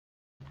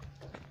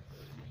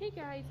Hey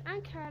guys,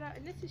 I'm Cara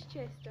and this is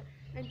Chester,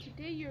 and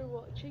today you're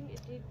watching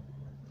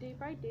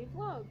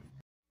DaybyDayVlogs.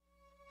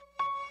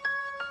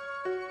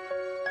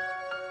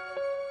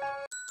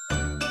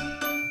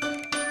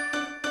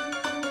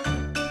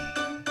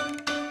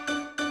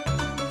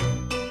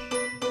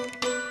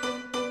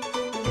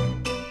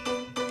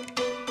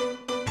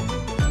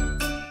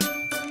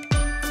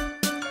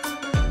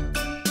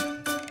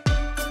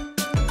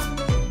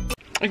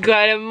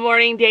 Good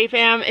morning, Day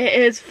Fam. It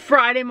is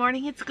Friday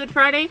morning. It's Good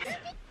Friday.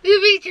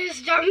 We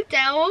just jumped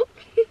out.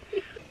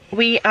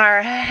 We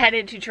are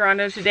headed to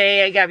Toronto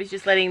today. Gabby's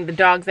just letting the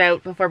dogs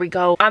out before we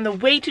go. On the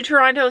way to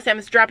Toronto, Sam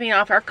is dropping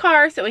off our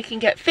car so we can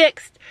get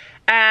fixed.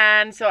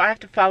 And so I have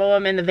to follow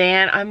him in the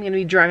van. I'm going to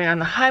be driving on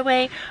the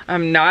highway.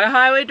 I'm not a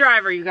highway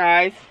driver, you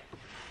guys.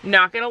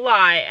 Not gonna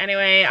lie.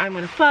 Anyway, I'm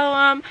gonna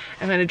follow him.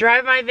 I'm gonna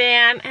drive my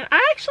van, and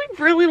I actually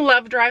really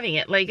love driving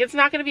it. Like, it's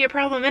not gonna be a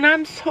problem, and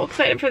I'm so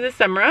excited for this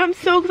summer. I'm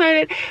so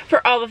excited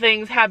for all the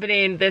things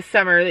happening this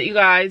summer that you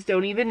guys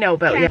don't even know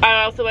about yet.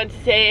 I also want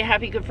to say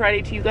happy Good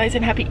Friday to you guys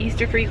and happy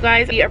Easter for you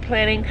guys. We are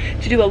planning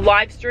to do a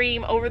live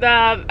stream over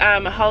the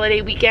holiday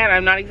weekend.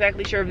 I'm not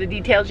exactly sure of the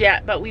details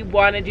yet, but we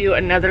want to do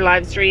another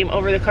live stream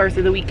over the course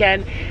of the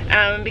weekend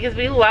because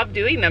we love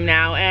doing them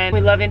now, and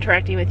we love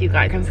interacting with you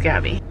guys. Comes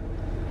Gabby.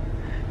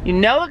 You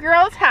know a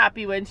girl's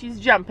happy when she's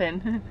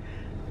jumping.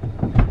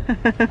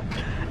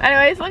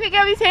 Anyways, look at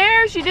Gabby's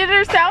hair. She did it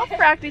herself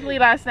practically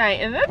last night,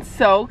 and that's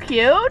so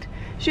cute.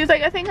 She was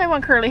like, I think I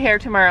want curly hair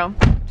tomorrow.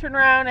 Turn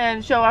around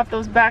and show off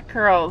those back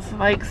curls.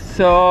 Like,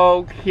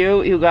 so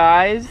cute, you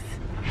guys.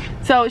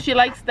 So she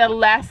likes the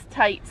less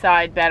tight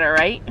side better,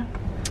 right?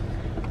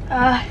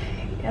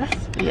 Yes.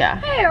 Yeah.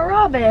 Hey,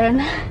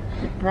 Robin.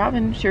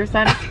 Robin, sure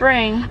sign of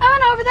spring. I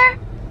went over there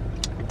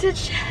to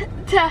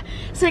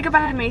say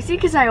goodbye to Macy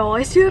because I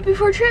always do it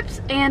before trips,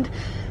 and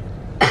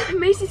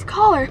Macy's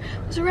collar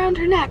was around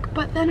her neck,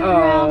 but then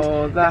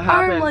around that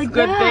happens. arm like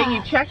Good that. thing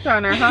you checked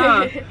on her,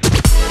 huh?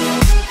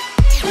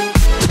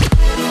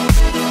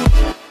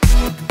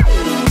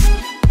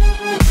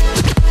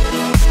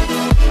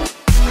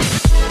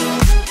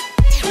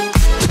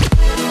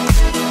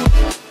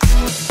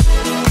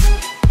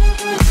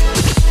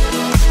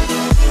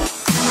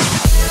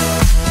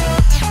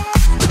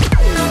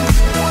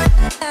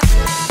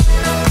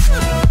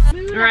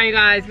 Alright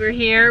guys, we're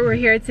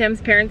here at Sam's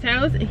parents'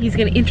 house. He's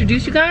gonna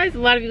introduce you guys. A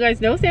lot of you guys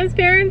know Sam's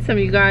parents, some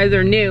of you guys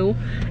are new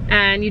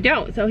and you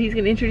don't. So he's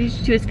gonna introduce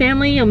you to his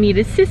family. You'll meet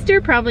his sister,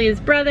 probably his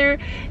brother,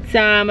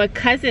 some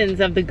cousins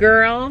of the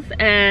girls,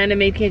 and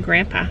maybe a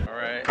grandpa.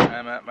 Alright,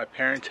 I'm at my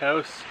parents'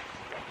 house.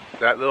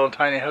 That little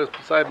tiny house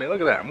beside me.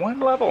 Look at that, one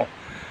level.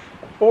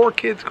 4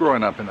 kids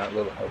growing up in that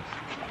little house.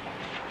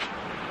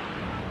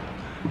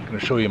 I'm gonna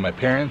show you my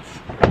parents.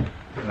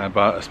 And I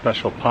bought a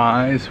special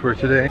pies for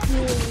today.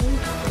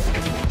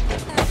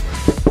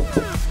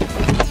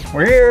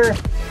 We're here.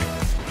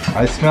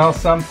 I smell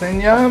something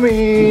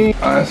yummy.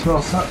 I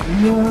smell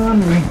something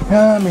yummy,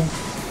 yummy.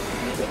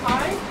 The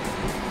pies?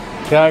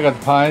 Yeah, I got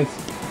the pies.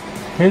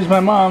 Here's my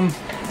mom.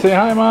 Say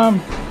hi,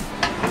 Mom.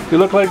 You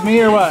look like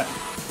me or what?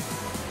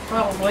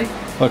 Probably.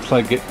 Looks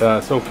like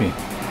Sophie.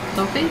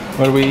 Sophie?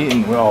 What are we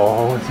eating?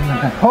 Oh, what's in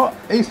the Oh,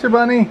 Easter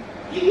Bunny.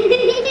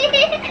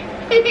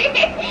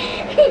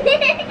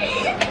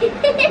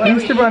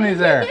 Easter Bunny's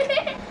there.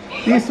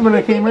 Easter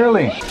Bunny came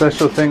early.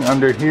 Special thing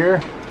under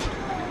here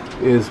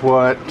is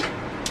what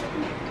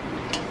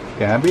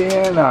Gabby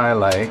and I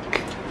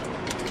like.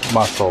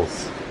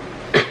 Mussels.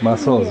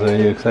 Mussels, are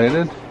you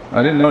excited?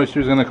 I didn't know she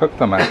was going to cook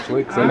them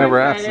actually because I never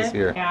asked this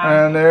here.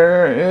 Yeah. And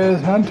there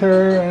is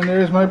Hunter and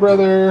there's my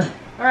brother.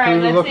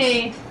 Alright, let's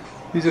see.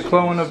 He's a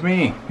clone of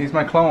me. He's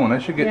my clone. I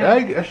should get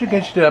I should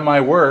get you to my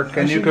work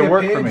and you can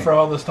work for me. For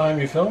all this time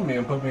you filmed me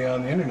and put me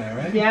on the internet,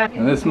 right? Yeah.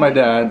 And this is my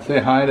dad. Say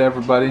hi to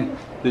everybody.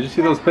 Did you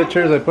see those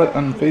pictures I put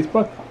on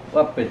Facebook?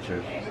 What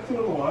pictures?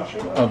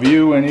 Of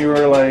you when you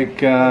were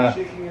like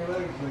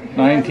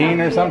 19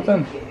 or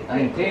something?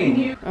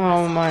 19.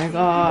 Oh my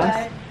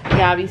gosh.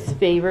 Gabby's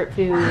favorite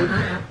food.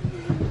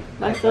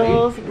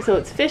 Mussels. So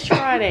it's Fish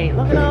Friday.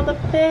 Look at all the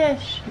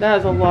fish. That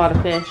is a lot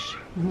of fish.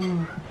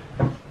 And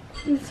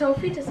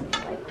Sophie doesn't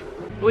like it.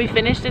 We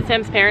finished at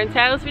Sam's parents'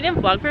 house. We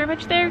didn't vlog very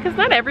much there because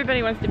not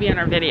everybody wants to be in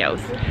our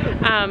videos.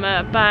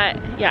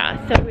 But yeah,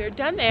 so we're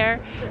done there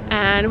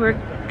and we're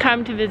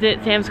come to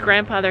visit Sam's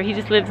grandfather. He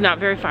just lives not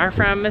very far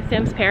from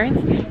Sam's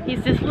parents.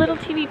 He's this little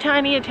teeny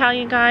tiny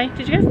Italian guy.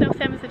 Did you guys know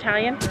Sam is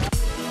Italian?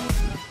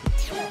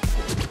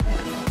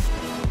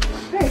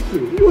 Thank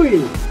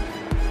you.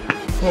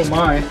 Oh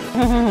my.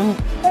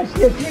 That's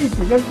your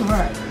teacher, that's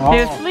right.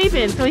 He was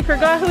sleeping, so he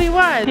forgot who he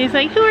was. He's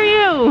like, who are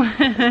you?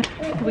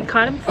 We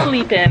caught him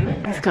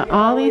sleeping. He's got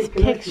all these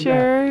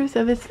pictures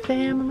of his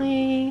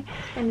family.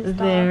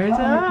 There's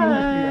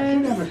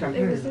us.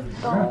 There's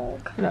his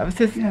dog. That was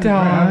his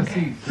dog.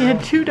 He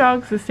had 2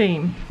 dogs the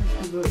same.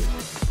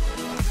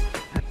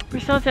 We're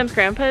still at Sam's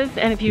grandpa's,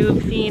 and if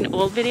you've seen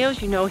old videos,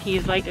 you know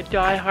he's like a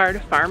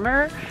die-hard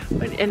farmer.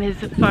 But in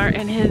his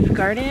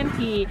garden,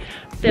 he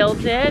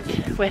fills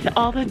it with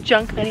all the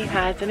junk that he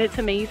has, and it's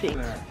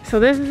amazing. So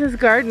this is his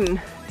garden.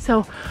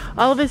 So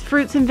all of his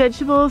fruits and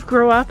vegetables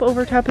grow up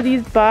over top of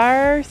these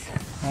bars.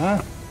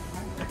 Huh?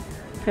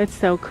 It's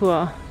so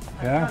cool.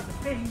 Yeah.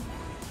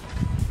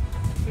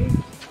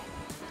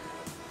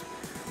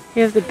 He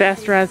has the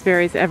best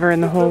raspberries ever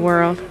in the whole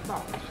world.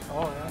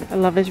 I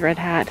love his red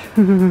hat.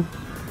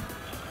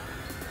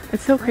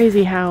 It's so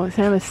crazy how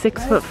Sam is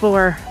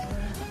 6'4",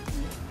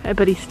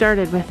 but he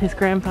started with his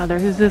grandfather,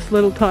 who's this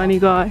little tiny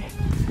guy.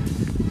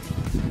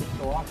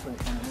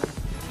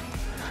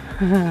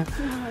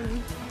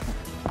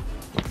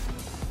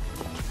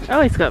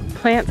 Oh, he's got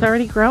plants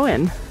already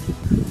growing.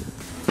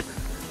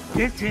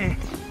 It's a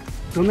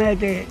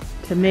tomato.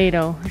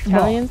 Tomato.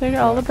 Italians are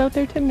all about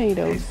their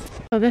tomatoes.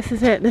 So this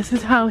is it. This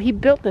is how he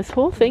built this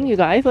whole thing, you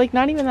guys. Like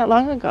not even that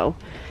long ago.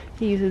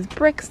 He uses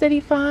bricks that he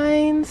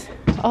finds,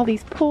 all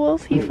these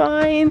pools he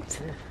finds.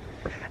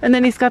 And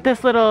then he's got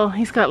this little,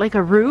 he's got like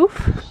a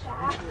roof,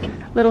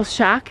 little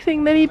shack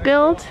thing that he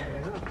built.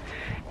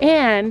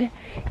 And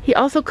he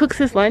also cooks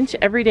his lunch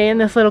every day in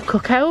this little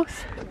cookhouse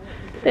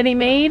that he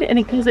made, and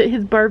he calls it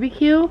his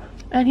barbecue.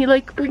 And he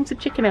like brings a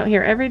chicken out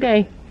here every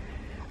day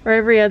or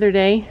every other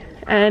day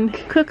and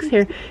cooks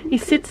here. He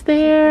sits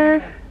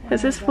there,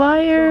 has his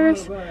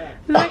flyers.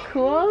 Isn't that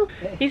cool?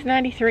 He's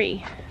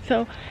 93.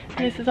 So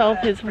this is all of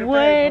his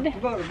wood.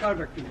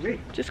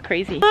 Just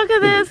crazy. Look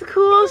at this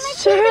cool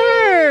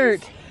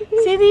shirt.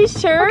 See these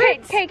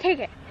shirts?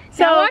 Okay.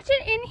 So now watch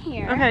it in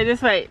here. Okay,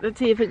 just wait. Let's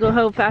see if it goes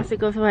how fast it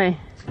goes away.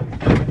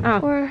 Oh,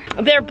 Or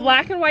they're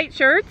black and white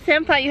shirts.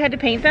 Sam thought you had to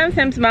paint them.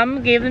 Sam's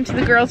mom gave them to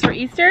the girls for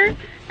Easter.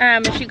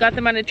 She got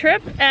them on a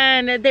trip,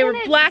 and they were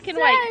black and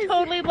white,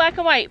 totally black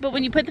and white. But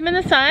when you put them in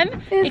the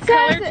sun, it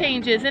color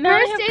changes. And now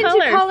they burst have into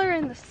colors. color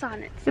in the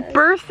sun. It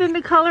bursts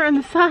into color in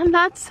the sun.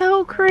 That's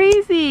so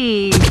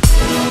crazy.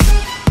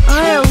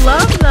 I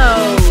love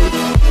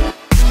those.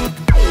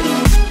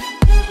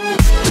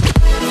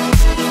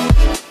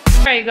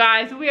 Alright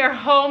guys, we are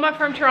home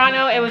from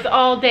Toronto. It was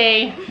all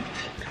day.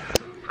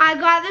 I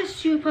got this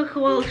super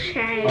cool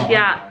shirt.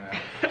 Yeah.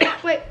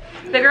 Wait.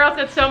 The girls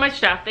got so much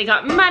stuff. They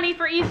got money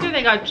for Easter.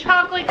 They got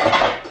chocolate.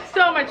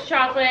 So much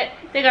chocolate.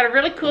 They got a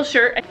really cool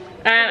shirt.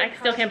 And I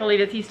still can't believe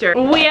it's Easter.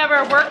 We have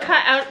our work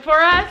cut out for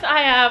us. I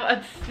have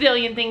a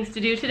zillion things to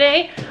do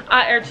today.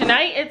 Or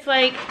tonight. It's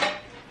like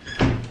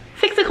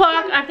 6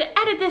 o'clock. I have to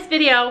edit this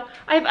video.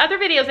 I have other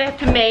videos I have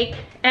to make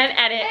and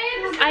edit.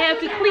 I have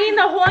to clean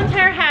the whole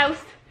entire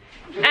house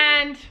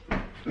and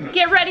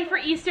get ready for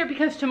Easter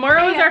because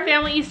tomorrow is our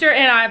family Easter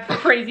and I have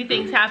crazy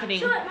things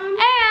happening.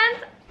 And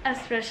a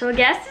special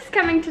guest is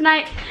coming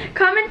tonight.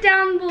 Comment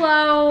down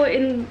below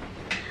and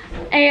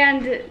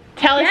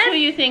tell us who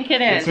you think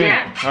it is. It's me.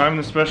 Yeah. I'm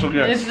the special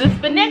guest.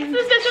 But Nick's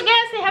the special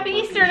guest. Say Happy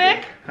Easter,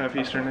 Nick. Happy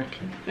Easter, Nick.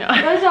 No.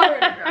 That's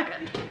already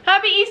broken.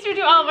 Happy Easter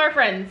to all of our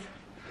friends.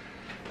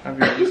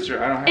 Happy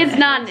Easter. I don't have It's any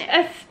not friends.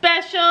 Nick. A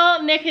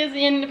special, Nick is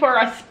in for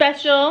a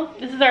special.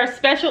 This is our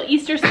special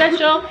Easter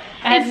special. It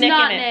has It's Nick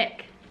not in it. Nick.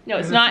 No,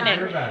 it's not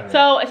Nick.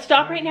 So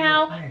stop right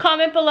now.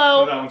 Comment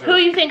below who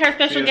you think our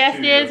special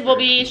guest is. We'll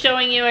be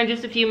showing you in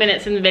just a few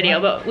minutes in the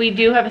video. But we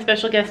do have a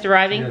special guest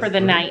arriving for the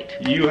night.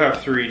 You have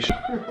 3. This is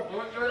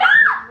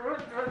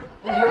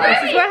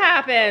what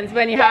happens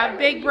when you have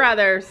big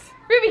brothers.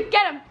 Ruby,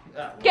 get him.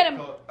 Get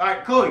him.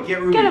 Alright, Chloe,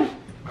 get Ruby. Get him.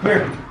 Come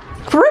here.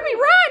 Ruby,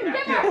 run!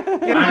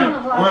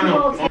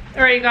 Run.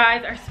 Alright, you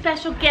guys, our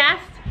special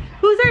guest.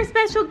 Who's our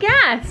special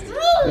guest? Me.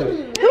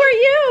 Who are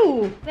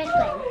you?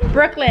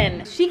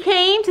 Brooklyn. She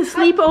came to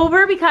sleep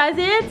over because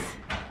it's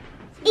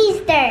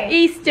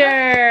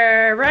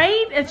Easter,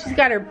 right? And she's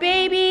got her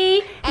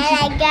baby. And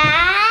I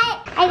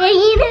got a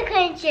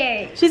unicorn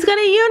shirt. She's got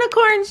a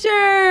unicorn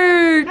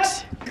shirt.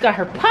 She's got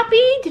her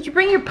puppy. Did you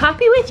bring your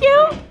puppy with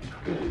you?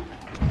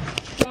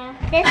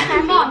 This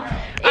Mom.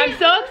 I'm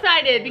so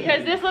excited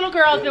because this little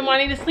girl has been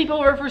wanting to sleep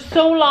over for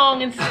so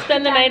long and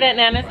spend the night at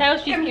Nana's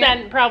house. She's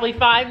spent probably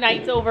 5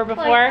 nights over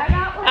before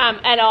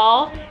at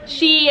all.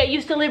 She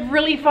used to live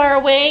really far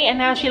away and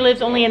now she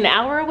lives only an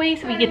hour away,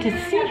 so we get to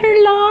see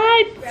her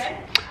lots.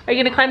 Are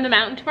you gonna climb the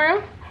mountain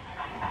tomorrow?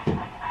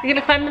 You're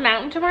gonna climb the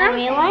mountain tomorrow? A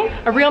real one?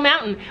 A real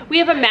mountain. We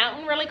have a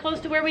mountain really close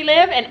to where we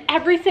live, and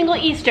every single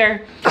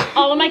Easter,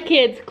 all of my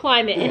kids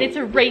climb it, and it's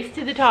a race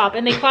to the top.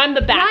 And they climb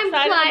the back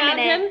side of the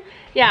mountain.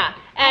 Yeah,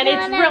 and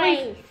it's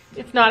really,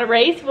 it's not a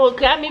race. Well,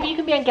 maybe you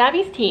can be on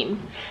Gabby's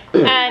team.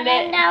 And I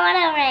don't want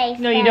to race.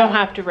 no, you don't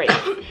have to race.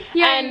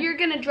 Yeah, And you're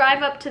gonna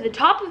drive up to the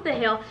top of the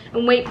hill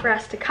and wait for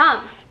us to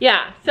come.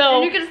 yeah, so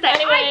And you're gonna say,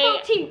 anyway, "I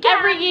vote Team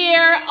every Gabby."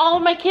 year, all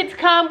of my kids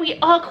come. We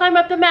all climb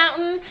up the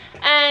mountain,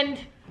 and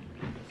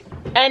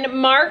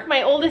Mark,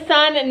 my oldest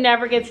son,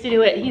 never gets to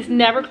do it. He's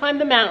never climbed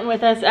the mountain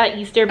with us at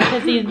Easter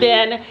because he's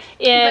been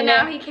But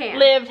now he can.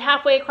 lived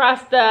halfway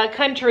across the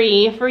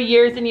country for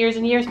years and years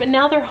and years. But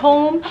now they're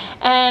home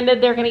and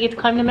they're gonna get to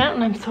climb the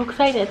mountain. I'm so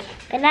excited.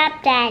 But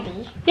not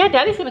Daddy. Yeah,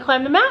 Daddy's gonna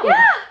climb the mountain.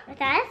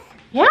 With us?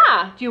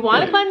 Yeah. Do you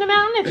want to climb the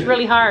mountain? It's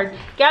really hard.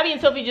 Gabby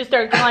and Sophie just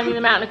started climbing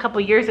the mountain a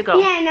couple years ago.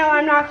 Yeah, no,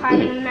 I'm not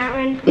climbing the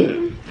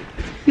mountain.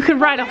 You can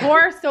ride a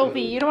horse,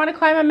 Sophie. You don't want to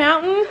climb a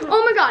mountain?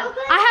 Oh my god,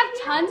 I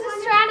have tons of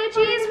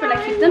strategies, but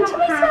I keep them to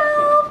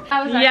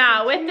myself.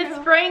 Yeah, with the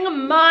spring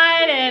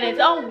mud and it's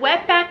all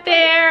wet back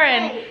there,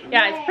 and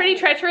yeah, it's pretty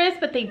treacherous,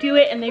 but they do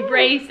it and they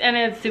race and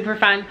it's super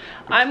fun.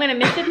 I'm gonna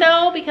miss it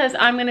though because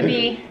I'm gonna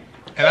be...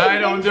 And I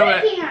don't do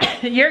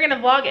it. You're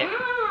gonna vlog it.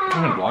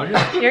 I'm gonna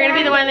vlog it? You're gonna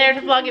be the one there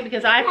to vlog it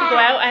because I have to go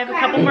out. I have a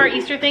couple more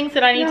Easter things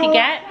that I need to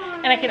get,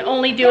 and I can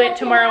only do it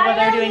tomorrow while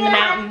they're doing the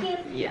mountain.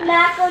 Yes.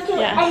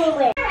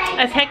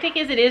 As hectic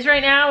as it is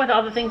right now with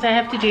all the things I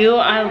have to do,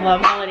 I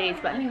love holidays.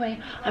 But anyway,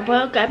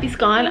 while Gabby's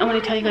gone, I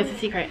want to tell you guys a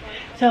secret.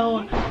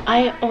 So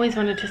I always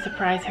wanted to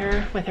surprise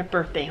her with her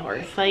birthday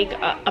horse, like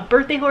a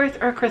birthday horse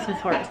or a Christmas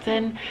horse.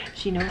 And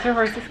she knows her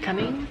horse is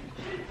coming,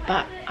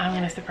 but I'm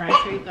gonna surprise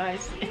her, you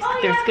guys.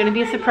 There's gonna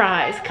be a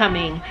surprise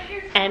coming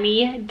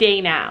any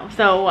day now.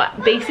 So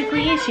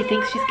basically, she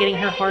thinks she's getting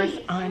her horse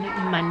on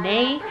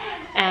Monday,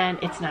 and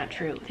it's not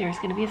true. There's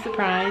gonna be a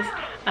surprise,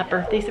 a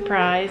birthday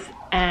surprise,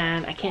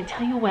 and I can't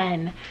tell you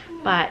when,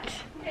 but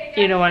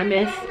you don't want to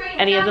miss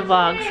any of the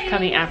vlogs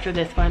coming after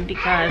this one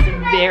because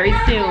very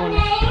soon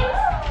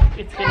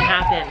it's gonna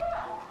happen.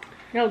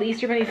 No, the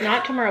Easter Bunny's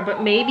not tomorrow,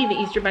 but maybe the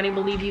Easter Bunny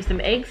will leave you some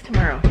eggs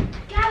tomorrow.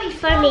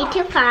 For me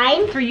to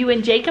find. For you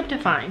and Jacob to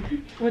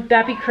find. Would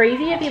that be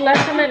crazy if he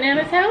left them at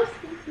Nana's house?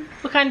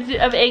 What kinds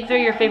of eggs are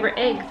your favorite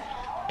eggs?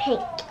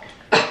 Pink.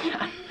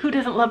 Who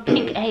doesn't love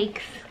pink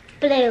eggs?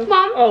 Blue.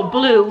 Mom. Oh,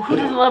 blue. Who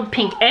doesn't love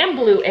pink and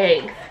blue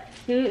eggs?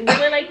 You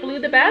really like blue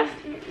the best?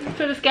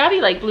 So does Gabby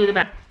like blue the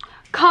best?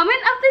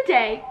 Comment of the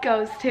day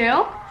goes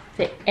to...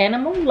 Say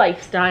animal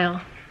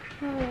lifestyle.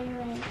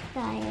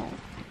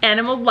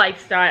 Animal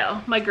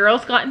lifestyle. My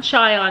girl's gotten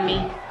shy on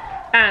me.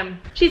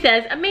 She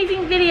says,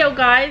 amazing video,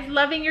 guys.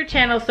 Loving your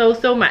channel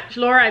so much.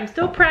 Laura, I'm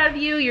so proud of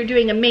you. You're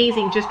doing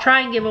amazing. Just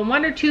try and give them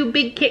 1 or 2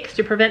 big kicks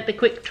to prevent the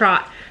quick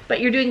trot. But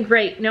you're doing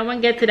great. No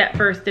one gets it at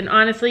first. And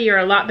honestly, you're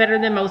a lot better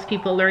than most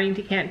people learning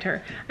to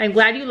canter. I'm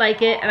glad you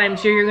like it, and I'm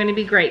sure you're going to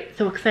be great.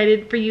 So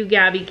excited for you,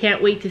 Gabby.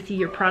 Can't wait to see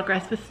your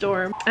progress with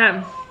Storm.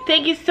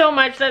 Thank you so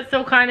much. That's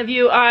so kind of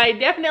you. I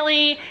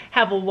definitely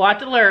have a lot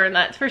to learn,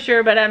 that's for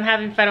sure, but I'm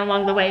having fun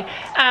along the way.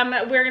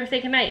 We're going to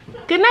say goodnight.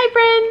 Good night,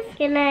 friends.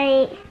 Good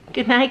night.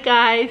 Good night,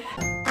 guys.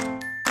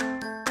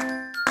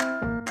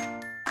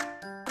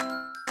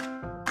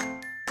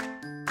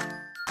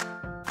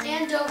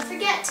 And don't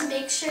forget to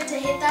make sure to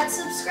hit that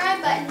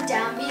subscribe button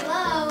down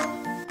below.